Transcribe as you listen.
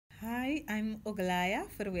Hi, I'm Oclaya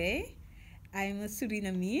Verwey. I'm a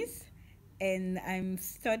Surinamese and I'm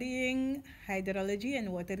studying hydrology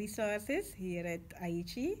and water resources here at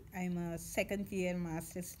IHE. I'm a second year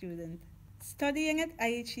master's student. Studying at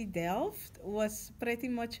IHE Delft was pretty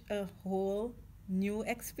much a whole new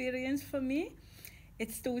experience for me.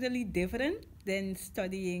 It's totally different than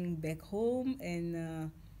studying back home,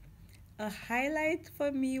 and a highlight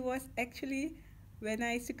for me was actually when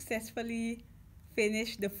I successfully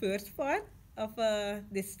finished the first part of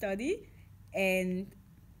this study and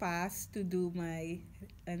passed to do my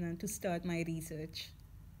to start my research.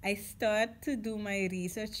 I start to do my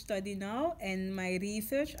research study now, and my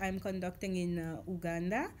research I'm conducting in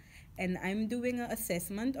Uganda, and I'm doing an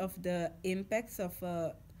assessment of the impacts of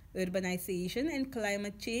urbanization and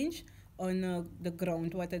climate change on the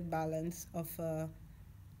groundwater balance of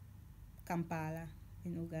Kampala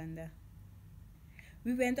in Uganda.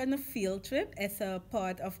 We went on a field trip as a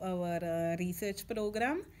part of our research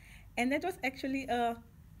program, and that was actually a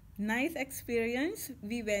nice experience.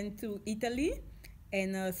 We went to Italy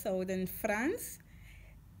and southern France.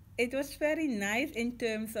 It was very nice in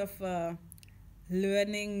terms of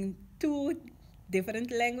learning two different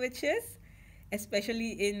languages,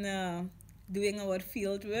 especially in doing our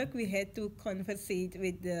field work. We had to conversate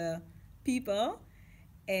with the people,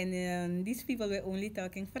 and these people were only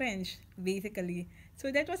talking French, basically.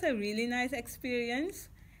 So that was a really nice experience,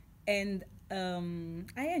 and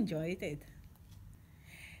I enjoyed it.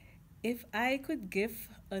 If I could give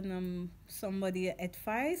somebody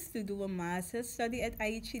advice to do a master's study at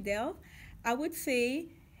IHE Delft, I would say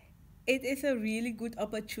it is a really good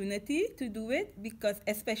opportunity to do it, because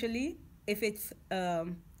especially if it's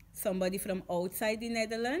somebody from outside the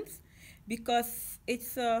Netherlands, because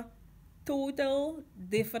it's a total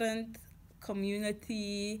different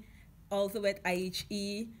community. Also at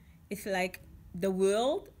IHE, it's like the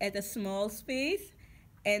world at a small space,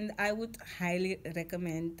 and I would highly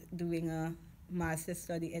recommend doing a master's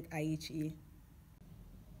study at IHE.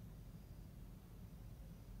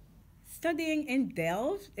 Studying in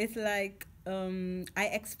Delft is like I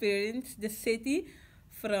experienced the city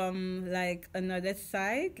from like another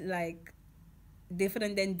side, like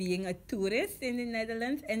different than being a tourist in the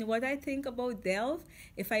Netherlands. And what I think about Delft,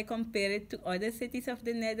 if I compare it to other cities of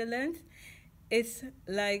the Netherlands, it's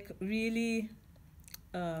like really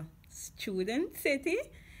a student city,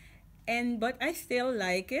 and but I still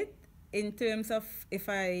like it in terms of if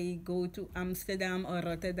I go to Amsterdam or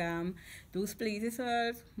Rotterdam, those places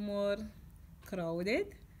are more crowded.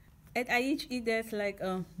 At IHE, there's like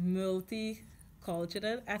a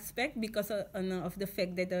multicultural aspect because of the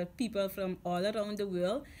fact that there are people from all around the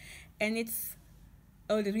world, and it's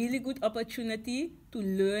a really good opportunity to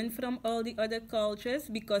learn from all the other cultures,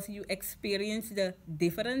 because you experience the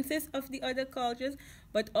differences of the other cultures,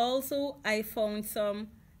 but also I found some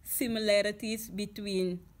similarities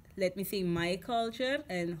between, let me say, my culture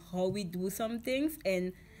and how we do some things,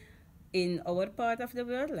 and in our part of the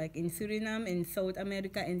world, like in Suriname, in South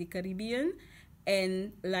America, and the Caribbean,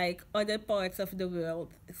 and like other parts of the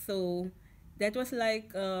world. So that was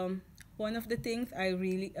like one of the things I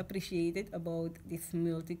really appreciated about this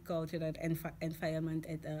multicultural environment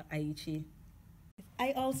at IHE.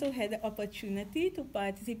 I also had the opportunity to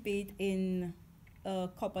participate in a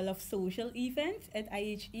couple of social events at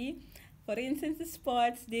IHE. For instance, the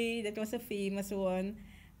sports day, that was a famous one.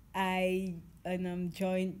 I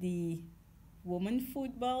joined the women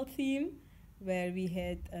football team, where we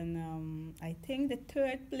had I think the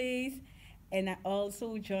third place, and I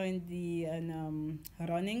also joined the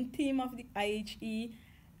running team of the IHE.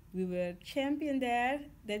 We were champion there.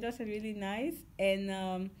 That was really nice.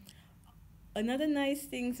 And another nice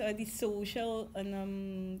things are the social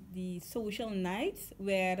nights,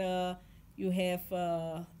 where you have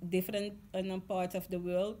different parts of the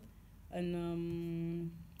world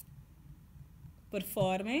and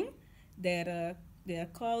performing their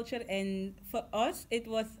culture. And for us, it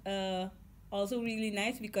was also really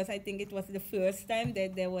nice, because I think it was the first time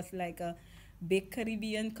that there was like a big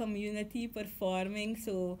Caribbean community performing.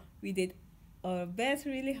 So we did our best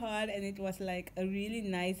really hard, and it was like a really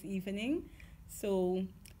nice evening. So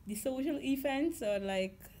the social events are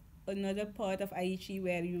like another part of IHE,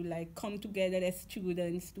 where you like come together as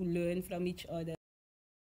students to learn from each other.